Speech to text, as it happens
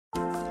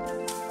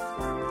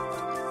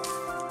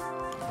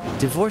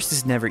Divorce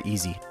is never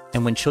easy,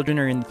 and when children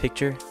are in the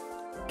picture,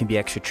 it can be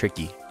extra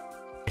tricky,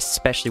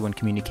 especially when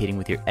communicating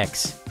with your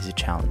ex is a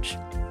challenge.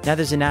 Now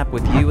there's an app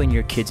with you and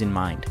your kids in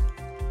mind.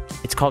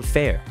 It's called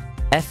Fayr,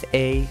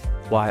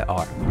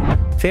 F-A-Y-R.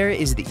 Fayr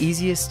is the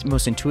easiest,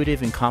 most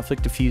intuitive, and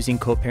conflict-diffusing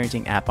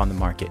co-parenting app on the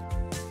market.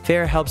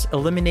 Fayr helps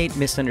eliminate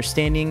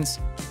misunderstandings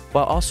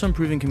while also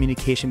improving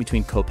communication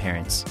between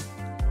co-parents.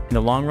 In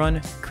the long run,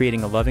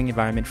 creating a loving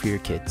environment for your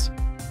kids.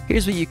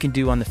 Here's what you can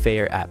do on the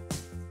Fayr app.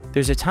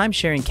 There's a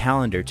time-sharing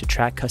calendar to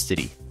track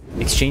custody,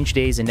 exchange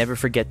days, and never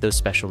forget those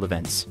special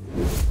events.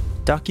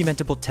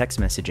 Documentable text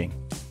messaging,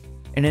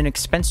 and an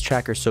expense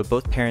tracker so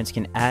both parents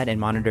can add and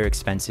monitor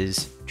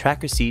expenses,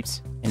 track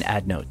receipts, and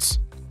add notes.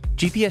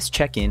 GPS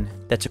check-in,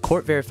 that's a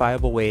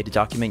court-verifiable way to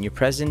document your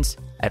presence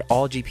at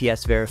all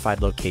GPS-verified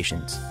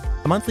locations.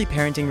 A monthly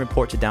parenting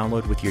report to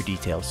download with your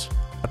details.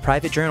 A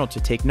private journal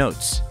to take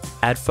notes,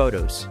 add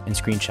photos, and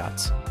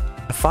screenshots.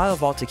 A file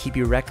vault to keep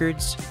your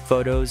records,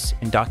 photos,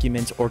 and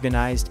documents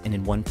organized and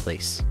in one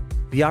place.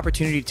 The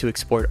opportunity to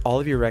export all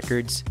of your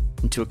records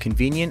into a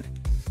convenient,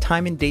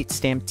 time and date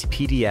stamped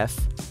PDF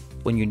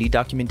when you need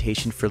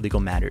documentation for legal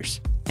matters.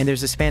 And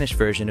there's a Spanish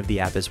version of the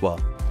app as well.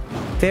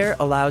 Fayr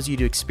allows you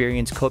to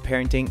experience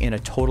co-parenting in a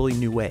totally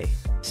new way.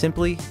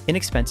 Simply,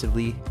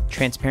 inexpensively,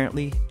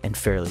 transparently, and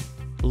fairly.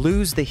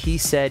 Lose the he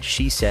said,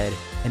 she said,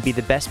 and be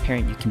the best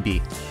parent you can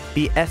be.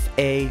 Be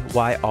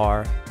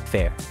F-A-Y-R,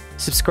 Fayr.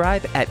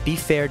 Subscribe at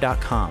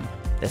befayr.com.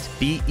 That's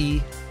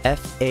BEFAYR.com.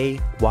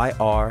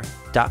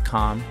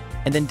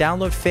 And then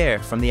download Fayr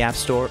from the App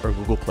Store or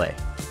Google Play.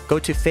 Go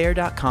to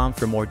fayr.com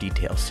for more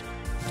details.